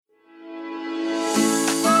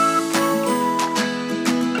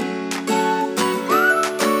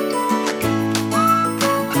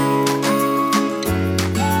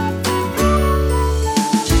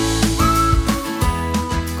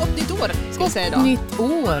säga idag. Nytt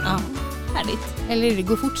år. Ja, härligt. Eller är det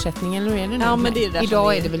god fortsättning eller är det nu? Ja, men det är det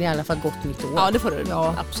idag är det väl i alla fall gott nytt år. Ja, det får det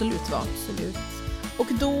absolut vara. Absolut. Och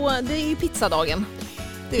då, det är ju pizzadagen.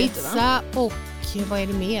 Det pizza och vad är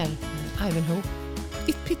det mer? Ivanhoe.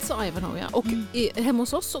 Pizza Ivanhoe, ja. Och hemma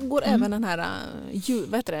hos oss så går även den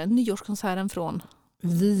här nyårskonserten från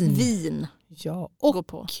Wien. Ja, och går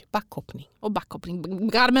på. backhoppning. Och backhoppning.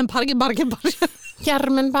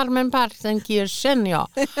 Garmenparkenkirchen, ja.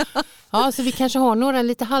 Ja, så vi kanske har några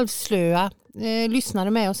lite halvslöa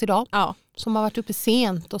lyssnare med oss idag. Ja. Som har varit uppe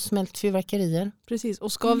sent och smält fyrverkerier. Precis,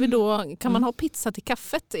 och ska vi då, kan man ha pizza till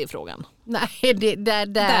kaffet i frågan? Nej,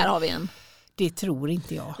 där har vi en. Det tror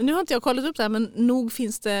inte jag. Nu har inte jag kollat upp det här, men nog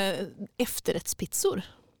finns det efterrättspizzor.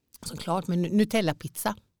 Såklart, men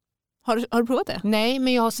Nutella-pizza. Har du provat det? Nej,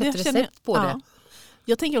 men jag har sett recept på det.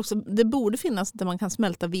 Jag tänker också, det borde finnas där man kan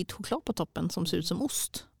smälta vit choklad på toppen som ser ut som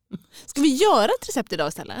ost. Ska vi göra ett recept idag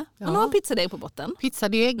istället? Man har en pizzadeg på botten.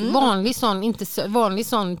 Pizzadeg, vanlig sån, inte vanlig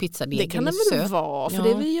sån pizzadeg. Det kan det väl vara, för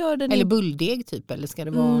det vi gör den eller bulldeg typ, eller ska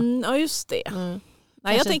det vara... ja, just det.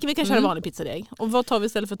 Nej, jag tänker vi kan köra vanlig pizzadeg. Och vad tar vi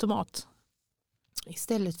istället för tomat?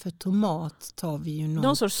 Istället för tomat tar vi ju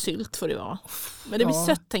någon sorts sylt får det vara. Men det blir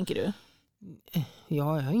sött, tänker du? Ja,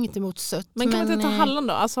 jag har inget emot sött. Men kan man inte ta hallon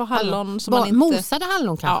då? Alltså hallon som man inte... Mosade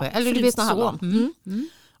hallon kanske? Ja, eller du vet så. Hallon.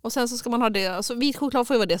 Och sen så ska man ha det, alltså vit choklad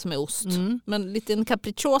får ju vara det som är ost. Men lite en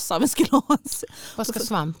capricciosa vi skulle ha. Vad ska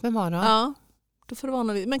svampen vara då? Ja, då får det vara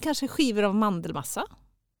något, men kanske skivor av mandelmassa.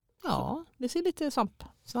 Ja. Det ser lite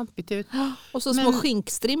svampigt ut. Och så små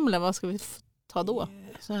skinkstrimlar, vad ska vi ta då?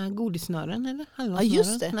 Så här godisnören eller hallonsnören? Ja,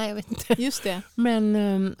 just det. Nej, jag vet inte. Just det. Men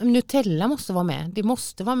Nutella måste vara med. Det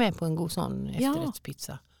måste vara med på en god sån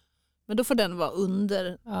efterrättspizza. Men då får den vara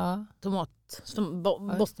under tomat.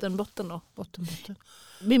 Botten då. Botten.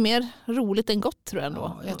 Det blir mer roligt än gott, tror jag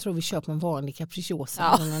ändå. Ja, jag tror vi kör på en vanlig capricciosa.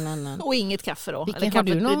 Ja. Eller annan. Och inget kaffe då. Vilken har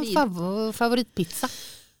du någon favoritpizza?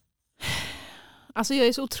 Alltså jag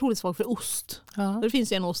är så otroligt svag för ost. Ja. Det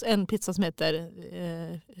finns ju en pizza som heter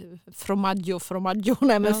formaggio.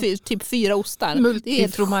 Nej, med typ 4 ostar. Det är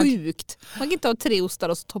helt sjukt. Man kan inte ha 3 ostar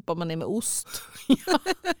och så toppar man ner med ost. Ja.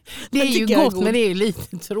 Det är ju gott, men det är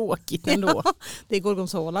lite tråkigt ändå. Ja, det är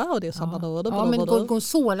gorgonzola och det är sallador. Ja, men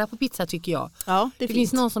gorgonzola på pizza tycker jag. Ja, det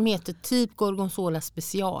finns någon som heter typ gorgonzola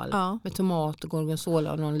special. Ja. Med tomat och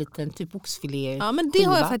gorgonzola och någon liten typ oxfilé. Ja, men det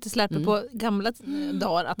har jag faktiskt lärt mig på gamla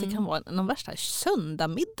dagar. Att det kan vara någon värsta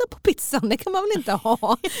söndagmiddag på pizzan. Det kan man väl inte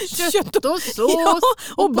ha. Kött och sås. Ja,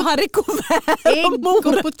 och bark och ägg och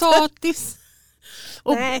potatis.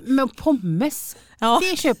 Och med pommes. Ja.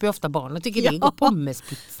 Det köper ju ofta barn. Jag tycker det är god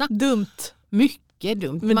pommespizza. Dumt. Mycket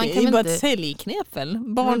dumt. Men man det är ju bara ett säljknep väl?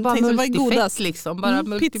 Barn bara tänker vad är godast. Liksom.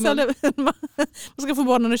 Bara pizza. Man ska få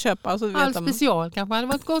barnen att köpa. Så all special kanske hade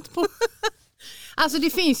varit gott på. Alltså det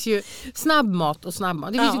finns ju snabbmat och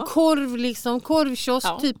snabbmat. Det finns ju korv liksom. Korvkiosk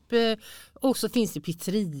typ. Och så finns det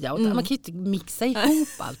pizzeria. Och man kan ju inte mixa ihop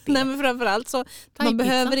allt det. Nej, men framförallt så man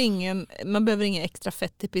behöver ingen extra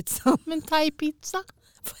fett i pizzan. Men thai-pizza?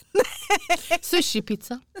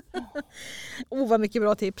 Sushi-pizza. Vad mycket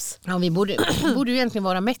bra tips. Ja, vi borde ju egentligen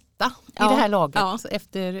vara mätta i det här laget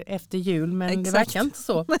efter jul. Men det verkar inte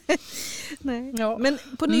så. Nej. Ja. Men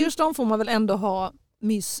på nyårsdagen får man väl ändå ha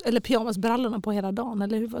eller pyjamasbrallorna på hela dagen,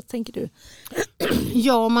 eller vad tänker du?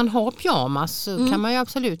 Ja, om man har pyjamas så kan man ju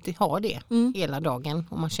absolut ha det hela dagen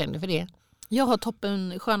om man känner för det. Jag har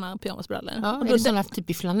toppen sköna pyjamasbrallor. Ja, och är det sådana typ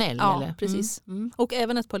i flanell? Ja, eller? Precis. Och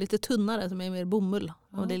även ett par lite tunnare som är mer bomull.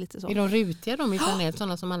 Och det är lite så. Är de rutiga de i flanell,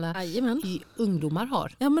 sådana som alla ungdomar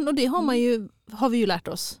har? Ja, men och det har vi ju lärt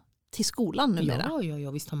oss till skolan numera.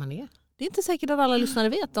 Ja, visst har man det. Det är inte säkert att alla lyssnare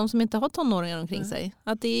vet, de som inte har tonåringar omkring sig,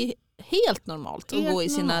 att det är helt normalt att gå i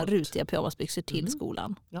sina rutiga pyjamasbyxor till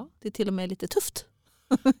skolan. Ja. Det är till och med lite tufft.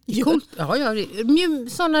 Coolt. Ja,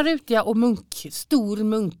 sådana rutiga och stor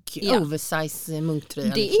oversize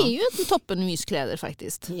munktröja. Det är ju en toppen myskläder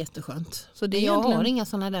faktiskt. Jätteskönt. Så det jag har inga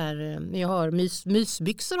sådana där, jag har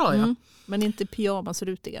mysbyxor har jag. Men inte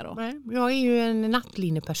pyjamasrutiga då? Nej, jag är ju en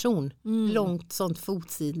nattlinneperson. Långt sånt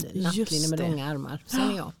fotsid nattlinne med långa armar.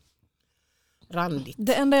 Sen är jag randigt.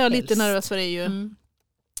 Det enda jag är lite nervös för är ju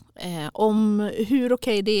om hur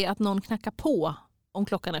okej det är att någon knackar på om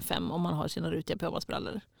klockan är 5 om man har sina rutiga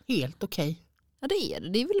pyjamasbrallor. Helt okej. Ja, det är det.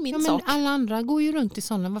 Det är väl min sak. Men alla andra går ju runt i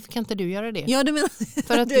sådana. Varför kan inte du göra det? Ja, det menar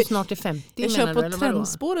för att du snart är 50. Jag kör på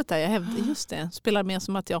trendspåret där. Jag hävdar just det. Spelar med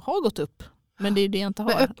som att jag har gått upp. Men det är det jag inte har.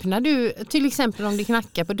 Men öppnar du, till exempel om det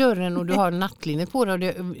knackar på dörren och du har nattlinne på dig och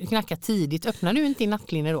det knackar tidigt. Öppnar du inte i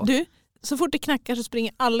nattlinne då? Du, så fort det knackar så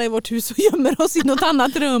springer alla i vårt hus och gömmer oss i något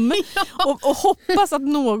annat rum. Och hoppas att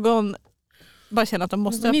någon bara känner att de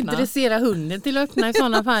måste öppna. inte dressera hunden till att öppna i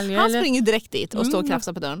sådana fall. Han springer direkt dit och står och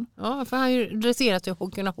krafsar på dörren. Ja, för han har ju dresserat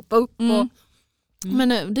att kunna hoppa upp.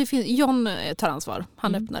 Men det finns, John tar ansvar.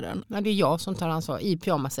 Han öppnar dörren. Ja, det är jag som tar ansvar i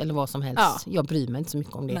pyjamas eller vad som helst. Ja. Jag bryr mig inte så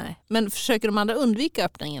mycket om det. Nej. Men försöker de andra undvika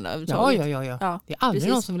öppningen då? Ja. Det är aldrig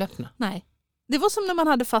någon som vill öppna. Nej. Det var som när man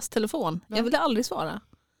hade fast telefon. Ja. Jag ville aldrig svara.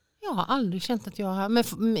 Jag har aldrig känt att jag har...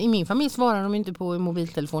 Men i min familj svarar de inte på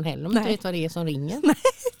mobiltelefon heller. Om inte vet vad det är som ringer. Nej,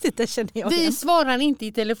 det känner jag. Vi svarar inte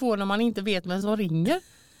i telefon om man inte vet vem som ringer.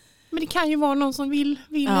 Men det kan ju vara någon som vill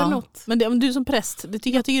något. Men du som präst, jag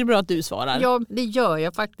tycker det är bra att du svarar. Ja, det gör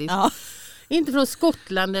jag faktiskt. Ja. Inte från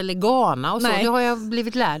Skottland eller Ghana och så. Det har jag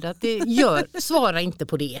blivit lärd att det gör. Svara inte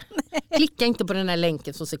på det. Klicka inte på den här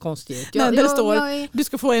länken som ser konstig ut. Där det står, du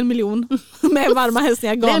ska få 1 miljon med varma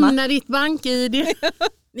hälsningar Ghana. Lämna ditt bank-id.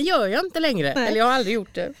 Det gör jag inte längre. Nej. Eller jag har aldrig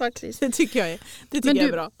gjort det faktiskt. Det tycker jag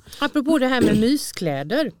är bra. Apropå det här med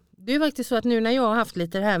myskläder. Det är faktiskt så att nu när jag har haft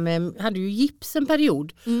lite det här med, hade ju gips en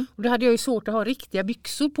period. Och då hade jag ju svårt att ha riktiga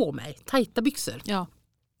byxor på mig. Tajta byxor. Ja.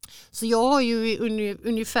 Så jag har ju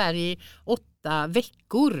ungefär i 8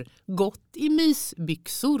 veckor gått i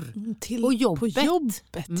mysbyxor. På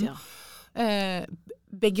jobbet. Ja.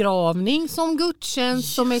 Begravning som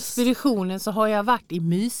gudstjänst, som expeditionen, så har jag varit i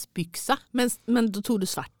mysbyxa. Men då tog du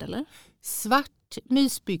svart eller? Svart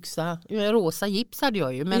mysbyxa, rosa gips hade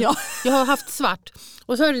jag ju, men jag har haft svart.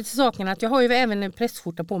 Och så är det till saken att jag har ju även en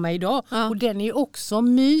pressskjorta på mig idag och den är ju också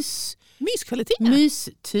myskvalitet.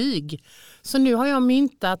 Mystyg. Så nu har jag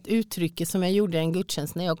myntat uttrycket som jag gjorde en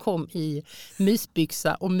gudstjänst när jag kom i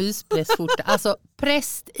mysbyxa och myspressskjorta. Alltså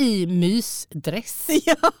präst i mysdress.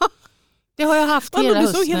 Ja. Det har jag haft hela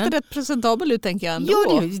hösten. Du såg helt rätt presentabel ut tänker jag ändå.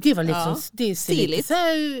 Ja, det var liksom det ser lite så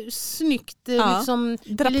här snyggt, liksom,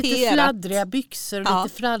 lite fladdriga byxor och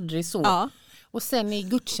lite fladdrig så. Ja. Och sen i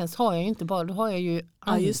gudstjänst har jag ju inte bara, då har jag ju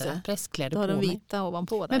andra presskläder på mig. Då har de vita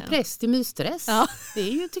ovanpå där. Men präst i mysdress, det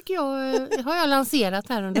är ju, tycker jag, har jag lanserat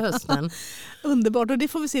här under hösten. Underbart, och det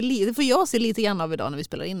får jag se lite grann av idag när vi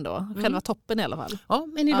spelar in då. Själva toppen i alla fall. Ja,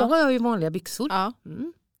 men idag har jag ju vanliga byxor. Ja.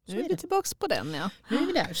 Nu är vi tillbaka på den, ja. Nu är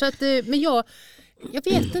vi där. Så att, men jag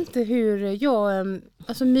vet inte hur jag...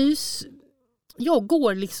 Alltså jag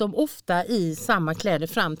går liksom ofta i samma kläder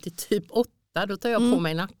fram till typ 8. Då tar jag på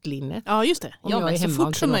mig nattlinne. Ja, just det. Om jag är hemma så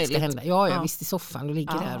fort som möjligt. Ja, visst i soffan och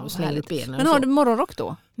ligger där och slänger upp benen. Men har du morgonrock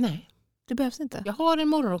då? Nej. Det behövs inte. Jag har en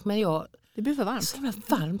morgonrock, men det blir för varmt. Så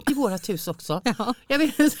varmt i vårat hus också. Ja. Jag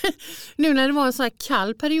vet, nu när det var en sån här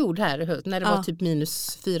kall period här, när det var typ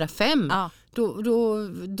minus 4-5, då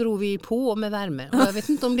drog vi på med värme. Och jag vet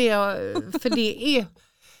inte om det är, för det är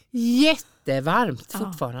jättevarmt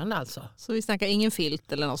fortfarande alltså. Så vi snackar ingen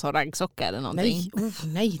filt eller någon sån raggsocka eller någonting?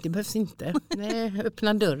 Nej, det behövs inte. Nej,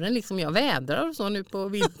 öppna dörren liksom. Jag vädrar och så nu på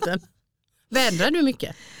vintern. Vädrar du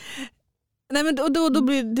mycket? Nej, men då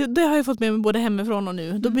blir, det har jag fått med mig både hemifrån och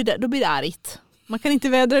nu. Då blir det argt. Man kan inte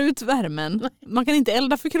vädra ut värmen. Man kan inte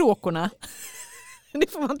elda för kråkorna.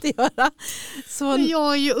 Det får man inte göra. Så...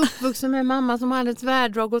 Jag är ju uppvuxen med mamma som hade ett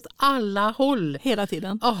väderdrag åt alla håll. Hela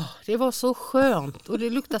tiden. Det var så skönt och det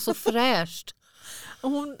luktade så fräscht.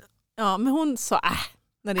 Men hon sa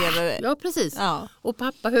när det gäller det. Ja, precis. Ja. Och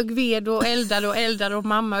pappa högg ved och eldade och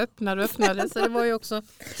mamma öppnade. Så det var ju också,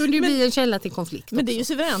 kunde ju bli en källa till konflikt. Men också. Det är ju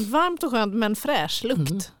suveränt, varmt och skönt men fräsch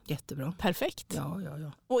lukt. Jättebra. Perfekt. Ja.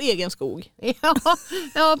 Och egen skog.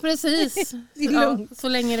 Ja, precis. Så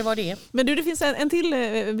länge det var det. Men det finns en till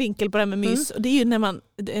vinkel på det här med mys. Och det är ju när man,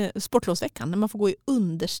 sportlovsveckan, när man får gå i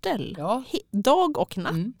underställ. Ja. Dag och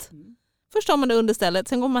natt. Först har man det understället,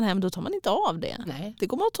 sen går man hem, då tar man inte av det. Nej. Det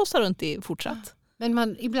går man att tossa runt i fortsatt.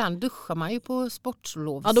 Men ibland duschar man ju på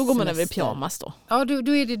sportlovs. Ja, då går man över i pyjamas då. Ja,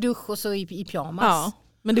 då är det dusch och så i pyjamas. Ja,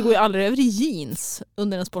 men det går ju aldrig över i jeans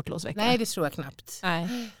under en sportlovsvecka. Nej, det tror jag knappt.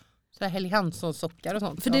 Nej. Så här Helly Hansen-sockar och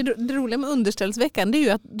sånt. För det roliga med underställsveckan, det är ju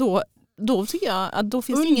att då tycker jag att då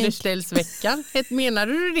finns underställsveckan. Menar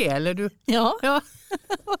du det eller du? Ja.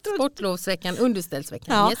 Sportlovsveckan,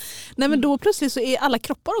 underställsveckan. Ja. Yes. Nej, men då plötsligt så är alla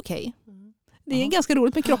kroppar okej. Det är ganska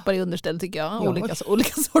roligt med kroppar i underställ tycker jag. Olika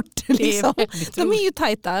sorter. Liksom. De är ju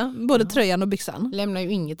tajta, både tröjan och byxan. Lämnar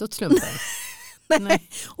ju inget åt slumpen. Nej.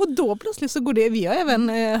 Och då plötsligt så går det. Vi har även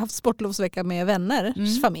haft sportlovsvecka med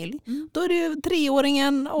vänners familj. Då är det ju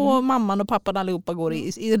 3-åringen och mamman och pappan allihopa går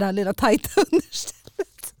i det där lilla tajta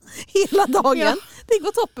understället hela dagen. Ja. Det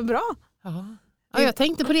går toppenbra. Ja, jag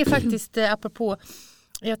tänkte på det faktiskt apropå.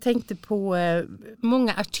 Jag tänkte på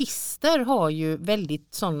många artister har ju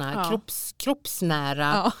väldigt sådana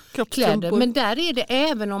kroppsnära kläder. Men där är det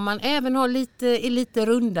även om man även har lite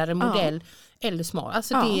rundare modell eller smal.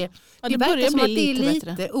 Alltså det verkar som att det är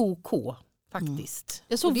lite OK faktiskt.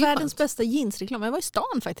 Jag såg världens bästa jeansreklam. Jag var i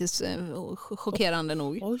stan faktiskt, chockerande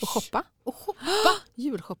nog. Och shoppa.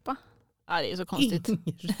 Julshoppa. Ja, det är så konstigt.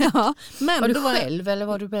 Ja, men var du själv eller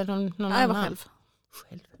var du med någon annan? Jag var själv.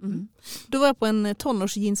 Då var jag på en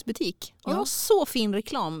tonårsjeansbutik. Och det var så fin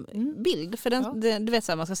reklambild. För du vet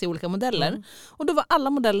så här, man ska se olika modeller. Och då var alla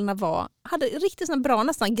modellerna hade riktigt såna bra,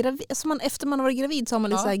 nästan gravid. Alltså efter man har varit gravid så har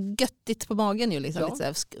man lite så här göttigt på magen. Ju, liksom, lite så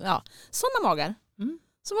här, sådana magar.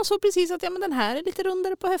 Så man såg precis att men den här är lite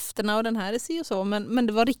rundare på höfterna och den här är si och så. Men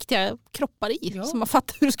det var riktiga kroppar i. Så man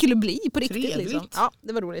fattade hur det skulle bli på riktigt. Liksom. Ja,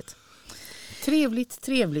 det var roligt.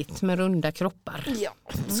 Trevligt med runda kroppar. Ja.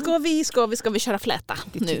 Ska vi köra fläta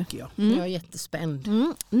det nu? Tycker jag. Jag är jättespänd.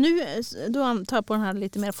 Nu då tar jag på den här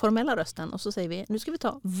lite mer formella rösten och så säger vi, nu ska vi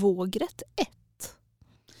ta vågrätt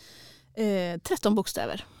 1. 13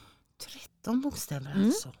 bokstäver. 13 bokstäver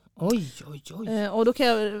alltså. Oj. Och då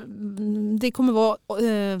det kommer vara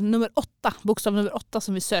bokstav nummer 8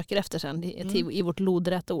 som vi söker efter sen i vårt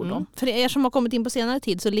lodrätta ord. För er som har kommit in på senare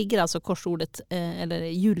tid så ligger alltså korsordet eller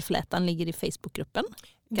julflätan ligger i Facebookgruppen.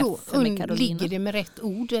 Då ligger det med rätt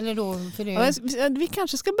ord eller då? För det... vi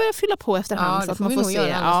kanske ska börja fylla på efterhand så att man får se.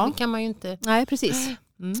 Det kan man ju inte. Nej, precis.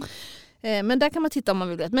 Men där kan man titta om man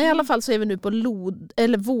vill veta. Men i alla fall så är vi nu på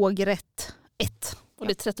vågrätt 1. Och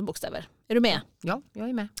det är 13 bokstäver. Är du med? Ja, jag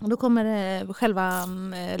är med. Och då kommer själva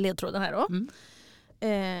ledtråden här då.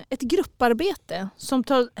 Ett grupparbete som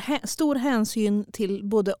tar stor hänsyn till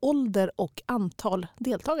både ålder och antal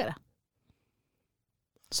deltagare.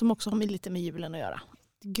 Som också har lite med julen att göra.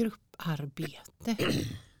 Grupparbete.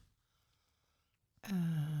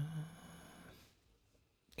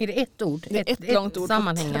 Är det ett ord? Det är ett långt ord.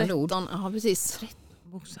 Sammanhängande ord. Ja, precis. 13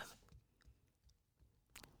 bokstäver.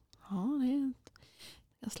 Ja,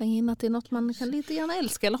 jag slänger in att det är något man kan lite gärna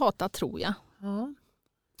älska eller hata, tror jag. Ja.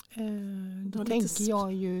 Då tänker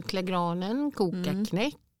jag ju klä granen, koka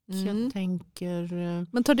knäck. Jag tänker...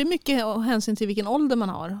 Men tar det mycket hänsyn till vilken ålder man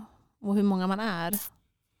har? Och hur många man är?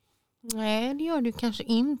 Nej, det gör du kanske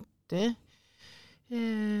inte.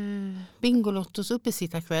 Bingolottos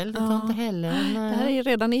uppesittarkväll, det tar inte heller. Det här är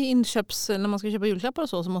redan i inköps... När man ska köpa julklappar och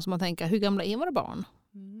så måste man tänka, hur gamla är våra barn?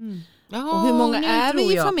 Jaha, och hur många är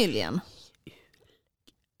vi i familjen?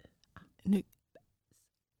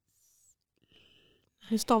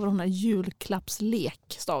 Nu stavar hon här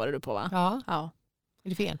julklappslek, stavade du på va? Ja. Är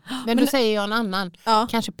det fel? Men då säger jag en annan.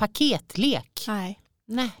 Kanske paketlek. Nej.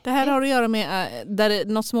 Det här har att göra med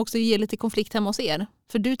något som också ger lite konflikt hemma hos er.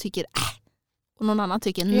 För du tycker och någon annan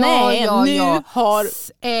tycker nu har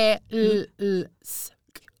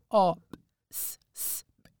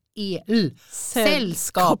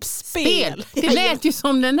sällskapsspel. Det lät ju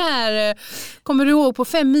som den här, kommer du ihåg på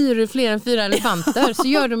 5 myror fler än 4 elefanter så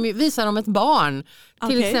visar de ett barn.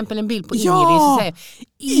 Till exempel en bild på Ingrid som säger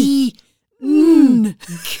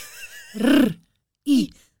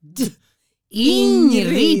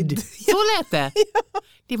Ingrid. Så lät det.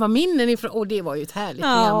 Det var minnen ifrån, och det var ju ett härligt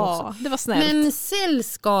program också. Det var snällt. Men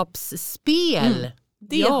sällskapsspel.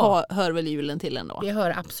 Det hör väl julen till ändå? Det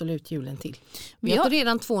hör absolut julen till. Vi har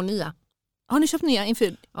redan 2 nya. Har ni köpt nya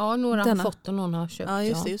inför? Ja, några har fått och någon har köpt. Ja,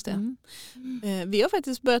 just det. Vi har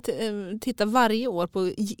faktiskt börjat titta varje år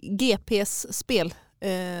på GPs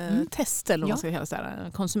speltest eller vad man ska kalla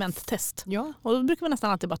det, konsumenttest. Ja. Och då brukar vi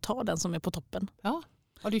nästan alltid bara ta den som är på toppen. Ja.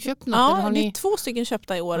 Har du köpt något? Ja, har det är 2 stycken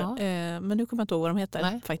köpta i år. Ja. Men nu kommer jag inte ihåg vad de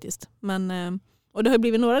heter faktiskt. Men, och det har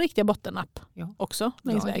blivit några riktiga bottennapp också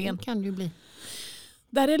längs vägen. Det kan det ju bli.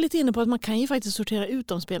 Där är jag lite inne på att man kan ju faktiskt sortera ut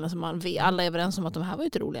de spelen som alla är överens om att de här var ju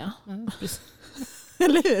inte roliga.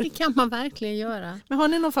 Eller hur? Det kan man verkligen göra. Men har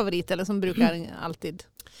ni någon favorit eller som brukar alltid?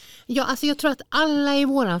 Ja, alltså jag tror att alla i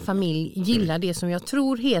våran familj gillar det som jag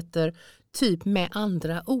tror heter typ med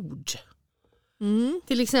andra ord.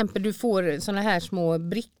 Till exempel du får såna här små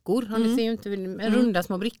brickor. Ni ser ju inte runda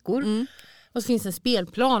små brickor. Och så finns en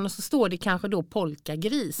spelplan och så står det kanske då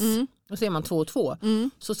polkagris. Och så är man 2 och 2.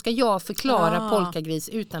 Så ska jag förklara polkagris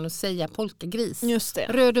utan att säga polkagris. Just det.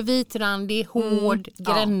 Röd och vitrandig, hård,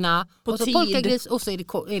 gränna. Och så polkagris och så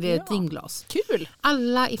är det ett vinglas. Kul!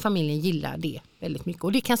 Alla i familjen gillar det väldigt mycket.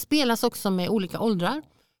 Och det kan spelas också med olika åldrar.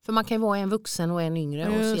 För man kan ju vara en vuxen och en yngre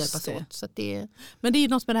och så hjälpas åt. Så det... Men det är ju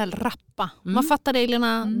något med det här rappa. Man fattar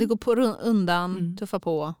reglerna, det går på undan, tuffa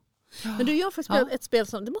på. Men du, jag har faktiskt spelat ett spel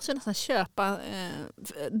som det måste jag nästan köpa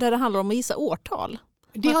där det handlar om att gissa årtal.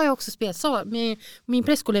 Det har jag också spelat. Så, min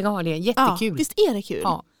presskollega har det. Jättekul. Ja, visst är det kul?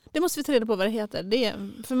 Ja. Det måste vi ta reda på vad det heter. Det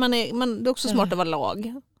är också smart att vara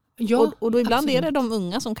lag. Ja, och då ibland är det de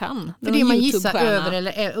unga som kan. För det man gissar över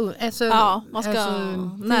eller man ska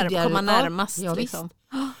komma närmast. Ja, liksom.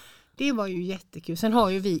 Det var ju jättekul. Sen har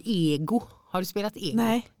ju vi Ego. Har du spelat Ego?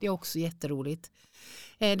 Nej. Det är också jätteroligt.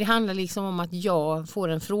 Det handlar liksom om att jag får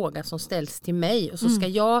en fråga som ställs till mig och så ska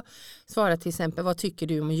jag svara till exempel, vad tycker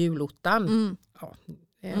du om julottan? Ja.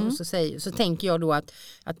 Och så tänker jag då att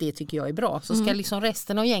det tycker jag är bra. Så ska liksom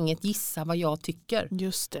resten av gänget gissa vad jag tycker.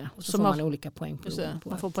 Just det. Och så får man olika poäng på det.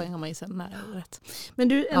 Man får poäng om man gissar. Nej, rätt. Men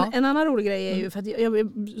du, en annan rolig grej är ju för att jag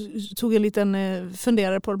tog en liten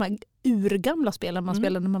funderare på de här urgamla spelen man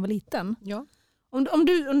spelade när man var liten. Ja.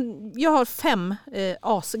 Jag har 5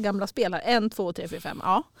 asgamla spelare. 1, 2, 3, 4, 5.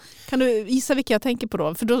 Ja. Kan du gissa vilka jag tänker på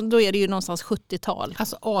då? För då är det ju någonstans 70-tal.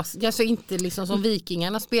 Alltså inte liksom som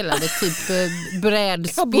vikingarna spelade typ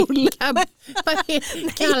brädspel.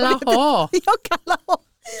 Kalaha. Ja, Kalaha.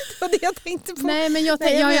 Det var det jag tänkte på. Nej, men jag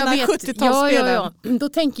vet. 70-talsspelen. Ja. Då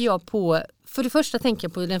tänker jag på, för det första tänker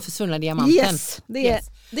jag på Den försvunna diamanten. Yes,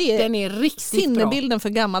 det är den är riktigt sinnebilden bra. för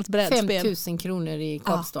gammalt brädspel. 5 000 kronor i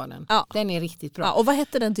Kapstaden. Ja. Den är riktigt bra. Ja, och vad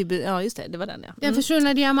hette den typen? Ja, just det var den. Ja. Den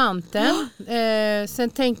försvunna diamanten. Sen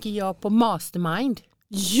tänker jag på Mastermind.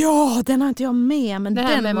 Ja, den har inte jag med, men det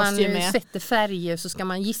här den måste ju med. Man sätter färger så ska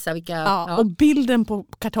man gissa vilka... Ja. Och bilden på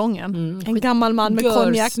kartongen. En gammal man med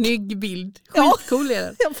konjak. Snygg bild. Skitcool är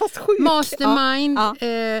den. Ja, fast sjuk. Mastermind. Ja.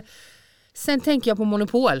 Sen tänker jag på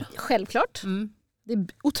Monopol. Självklart. Det är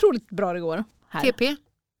otroligt bra det går. Här. TP.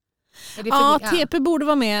 TP borde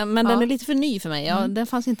vara med, men den är lite för ny för mig. Ja, den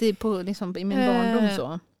fanns inte i min barndom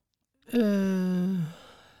så.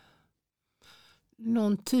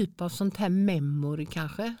 Någon typ av sånt här memory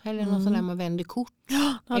kanske. Eller någon sån där man vänder kort.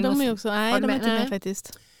 Ja, de är också. Nej, de är inte med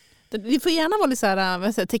faktiskt. Det får gärna vara lite så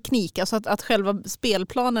här, teknik, alltså att själva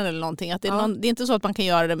spelplanen eller någonting. Att det är inte så att man kan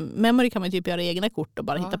göra det. Memory kan man typ göra egna kort och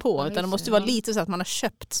bara hitta på. Utan det måste vara lite så att man har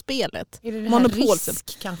köpt spelet. Är det här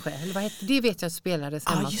Risk kanske? Eller vad heter det? Vet jag spelades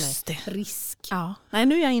hemma just med. Risk. Ja. Nej,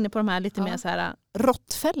 nu är jag inne på de här lite mer så här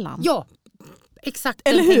råttfällan. Ja, exakt.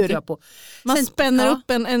 Eller hur? Jag på. Man spänner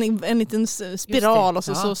upp en liten spiral och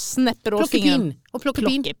så snäpper åt fingern. Och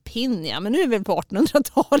plockepinn. Ja, men nu är vi på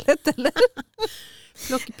 1800-talet eller?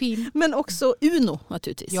 Plockepinn. Men också Uno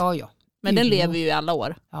naturligtvis. Ja. Men den lever ju i alla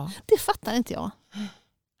år. Ja. Det fattar inte jag.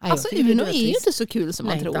 Nej, alltså Uno är ju inte så kul som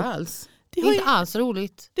man tror. Inte alls. Det är inte alls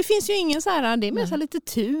roligt. Det finns ju ingen så här, det är mer så här lite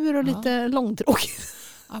tur och lite långtråkigt.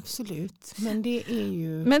 Absolut. Men det är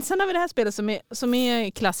ju... Men sen har vi det här spelet som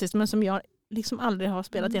är klassiskt men som jag liksom aldrig har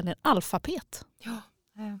spelat egentligen. Alfapet.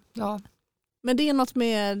 Ja. Men det är något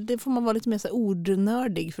med, det får man vara lite mer så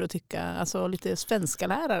ordnördig för att tycka, alltså lite svenska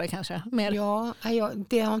lärare kanske. Mer. Ja,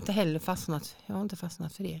 det har inte heller fastnat. Jag har inte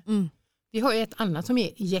fastnat för det. Vi har ju ett annat som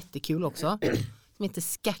är jättekul också. Som heter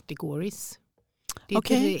Scattergories.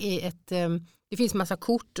 Det finns massa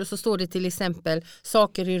kort och så står det till exempel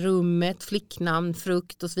saker i rummet, flicknamn,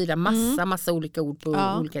 frukt och så vidare. Massa olika ord på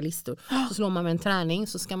olika listor. Så slår man med en tärning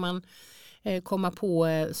så ska man komma på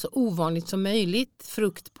så ovanligt som möjligt.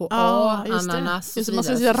 Frukt på A, ananas och så vidare.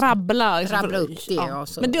 Man ska rabbla upp det. Ja.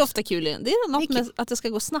 Men det är ofta kul. Det är något med att det ska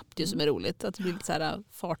gå snabbt ju som är roligt. Att det blir lite så här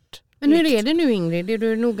fart. Men hur är det nu Ingrid? Är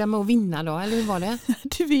du noga med att vinna då? Eller hur var det?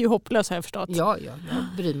 Du är ju hopplös har jag förstått. Ja, jag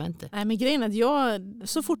bryr mig inte. Nej, men grejen är att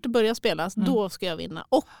så fort det börjar spelas, då ska jag vinna.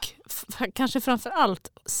 Och kanske framför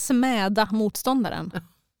allt smäda motståndaren.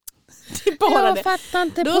 Det är bara jag fattar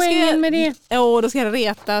inte poängen med det. Ja, då ska jag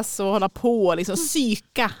retas och hålla på liksom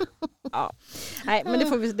psyka. Ja. Nej, men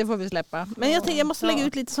det får vi släppa. Men jag måste lägga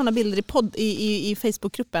ut lite sådana bilder i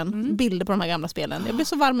Facebookgruppen. Bilder på de här gamla spelen. Jag blev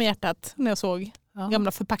så varm i hjärtat när jag såg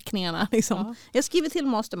gamla förpackningarna. Liksom. Ja. Jag skriver till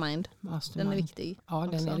Mastermind. Den är viktig. Ja,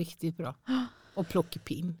 den är riktigt bra. Och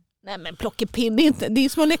plockepinn. Nej, men plockepinn är inte. Det är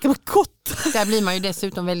som att leka med kott. Där blir man ju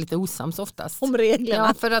dessutom väldigt osams oftast. Om reglerna.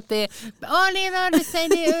 Ja, för att det rörde sig,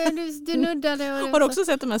 du nuddade. Har du också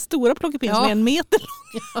sett de här stora plockepinn som är 1 meter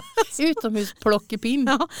lång? Utomhusplockepinn.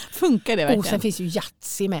 Ja, funkar det verkligen? Och sen finns ju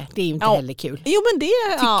Yatzy med. Det är ju inte heller kul. Jo, men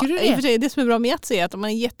tycker du det? I och för sig, det som är bra med Yatzy är att om man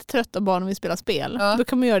är jättetrött och barnen vill spela spel, då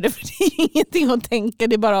kan man göra det för det är ingenting att tänka.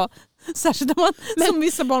 Det är bara särskilt om man som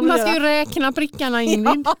vissa barn man ska ju räkna prickarna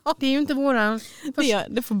Ingrid. Det är ju inte våran.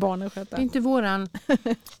 Det får barnen sköta. Det är inte våran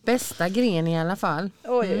bästa gren i alla fall.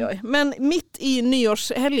 Oj. Men mitt i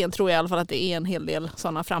nyårshelgen tror jag i alla fall att det är en hel del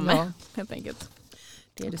sådana framme. Helt enkelt.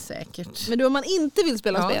 Det är det säkert. Men om man inte vill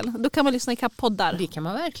spela spel, då kan man lyssna i poddar. Det kan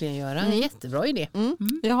man verkligen göra. Det är en jättebra idé.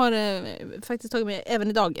 Jag har faktiskt tagit med även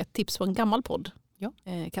idag ett tips på en gammal podd.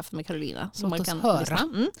 Kaffe med Carolina. Som man kan höra.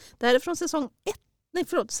 Det här är från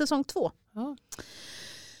säsong 2. Ja.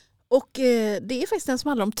 Och det är faktiskt den som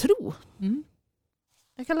handlar om tro.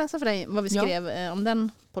 Jag kan läsa för dig vad vi skrev om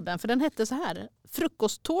den podden. För den hette så här: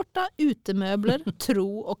 frukosttårta, utemöbler,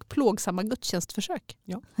 tro och plågsamma gudstjänstförsök.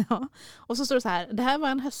 Ja. Och så står det så här: det här var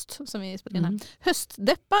en höst som vi spelade in här.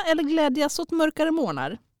 Höstdeppa eller glädjas åt mörkare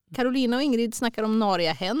månader. Carolina och Ingrid snackar om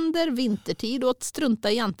nariga händer, vintertid och att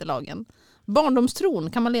strunta i jantelagen.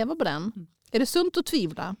 Barndomstron, kan man leva på den? Är det sunt att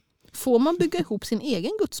tvivla? Får man bygga ihop sin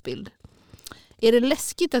egen gudsbild? Är det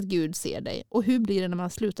läskigt att Gud ser dig? Och hur blir det när man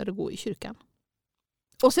slutar att gå i kyrkan?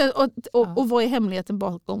 Och vad är hemligheten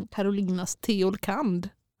bakom Carolinas teolkand?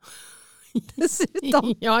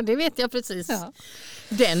 Ja, det vet jag precis. Ja.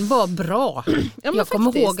 Den var bra. Ja, jag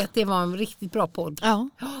kommer ihåg att det var en riktigt bra podd. Ja.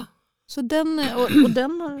 Så den,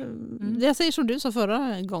 jag säger som du sa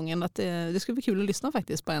förra gången, att det skulle bli kul att lyssna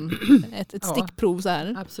faktiskt på ett stickprov så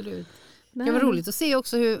här. Absolut. Det var roligt att se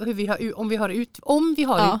också hur vi har, om vi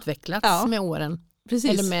har utvecklats med åren.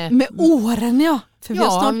 Precis. Eller med åren, ja. För vi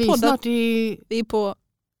har snart poddat. Vi är på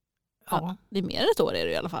det är mer ett år är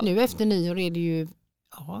det i alla fall. Nu efter nyår är det ju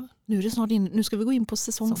nu är det snart nu ska vi gå in på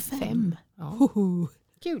säsong 5. Ja.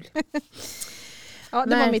 Kul. Ja,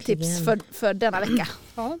 det var mitt tips för denna vecka.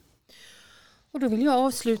 Ja. Och då vill jag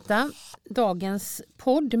avsluta dagens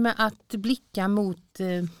podd med att blicka mot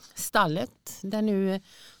stallet där nu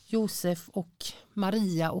Josef och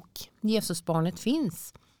Maria och Jesusbarnet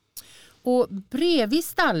finns. Och bredvid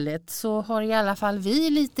stallet så har i alla fall vi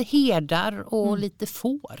lite herdar och lite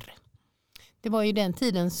får. Det var ju den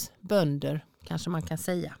tidens bönder, kanske man kan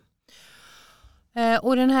säga.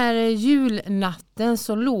 Och den här julnatten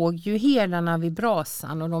så låg ju herdarna vid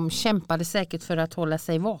brasan och de kämpade säkert för att hålla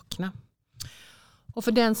sig vakna. Och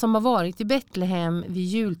för den som har varit i Betlehem vid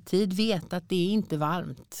jultid vet att det är inte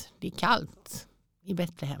varmt. Det är kallt i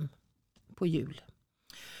Betlehem på jul.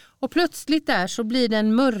 Och plötsligt där så blir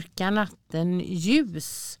den mörka natten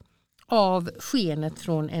ljus av skenet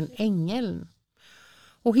från en ängel.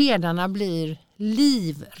 Och herdarna blir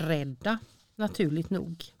livrädda, naturligt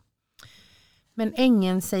nog. Men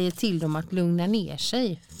ängeln säger till dem att lugna ner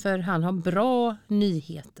sig, för han har bra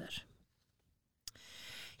nyheter.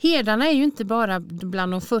 Herdarna är ju inte bara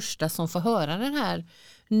bland de första som får höra den här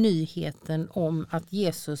nyheten om att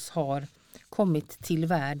Jesus har kommit till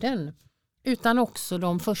världen, utan också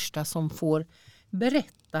de första som får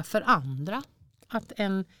berätta för andra att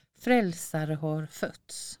en frälsare har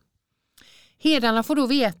fötts. Herdarna får då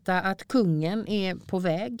veta att kungen är på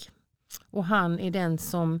väg och han är den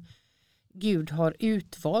som Gud har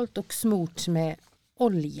utvalt och smort med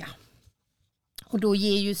olja. Och då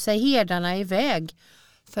ger ju sig herdarna iväg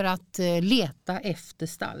för att leta efter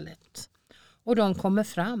stallet. Och de kommer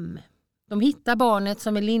fram. De hittar barnet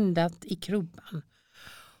som är lindat i krubban.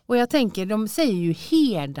 Och jag tänker, de säger ju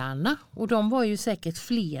herdarna och de var ju säkert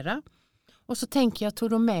flera. Och så tänker jag, tog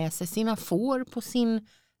de med sig sina får på sin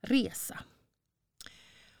resa.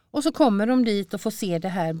 Och så kommer de dit och får se det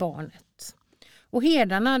här barnet. Och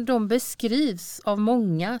herdarna, de beskrivs av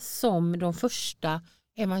många som de första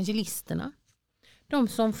evangelisterna. De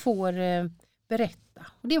som får berätta.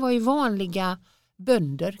 Och det var ju vanliga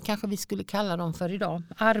bönder, kanske vi skulle kalla dem för idag,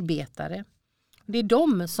 arbetare. Det är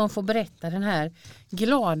de som får berätta den här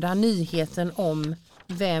glada nyheten om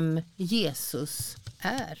vem Jesus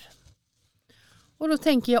är. Och då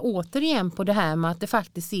tänker jag återigen på det här med att det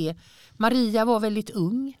faktiskt är, Maria var väldigt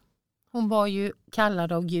ung. Hon var ju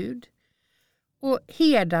kallad av Gud. Och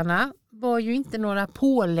herdarna var ju inte några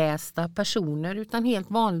pålästa personer utan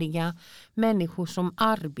helt vanliga människor som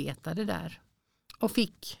arbetade där. Och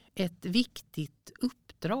fick ett viktigt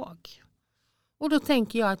uppdrag. Och då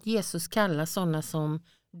tänker jag att Jesus kallar sådana som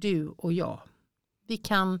du och jag. Vi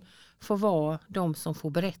kan få vara de som får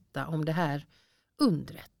berätta om det här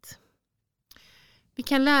undret. Vi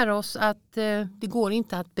kan lära oss att det går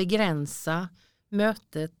inte att begränsa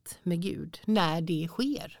mötet med Gud när det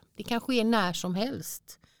sker. Det kan ske när som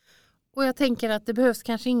helst. Och jag tänker att det behövs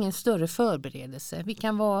kanske ingen större förberedelse.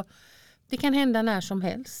 Det kan hända när som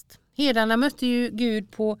helst. Herdarna mötte ju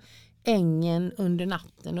Gud på ängen under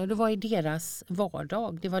natten och det var i deras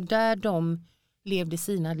vardag. Det var där de levde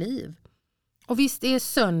sina liv. Och visst är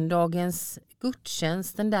söndagens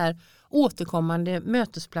gudstjänst den där återkommande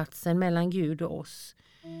mötesplatsen mellan Gud och oss.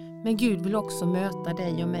 Men Gud vill också möta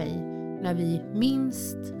dig och mig när vi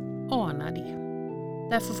minst anar det.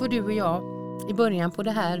 Därför får du och jag i början på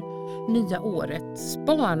det här nya året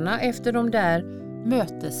spana efter de där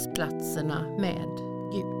mötesplatserna med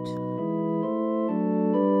Gud.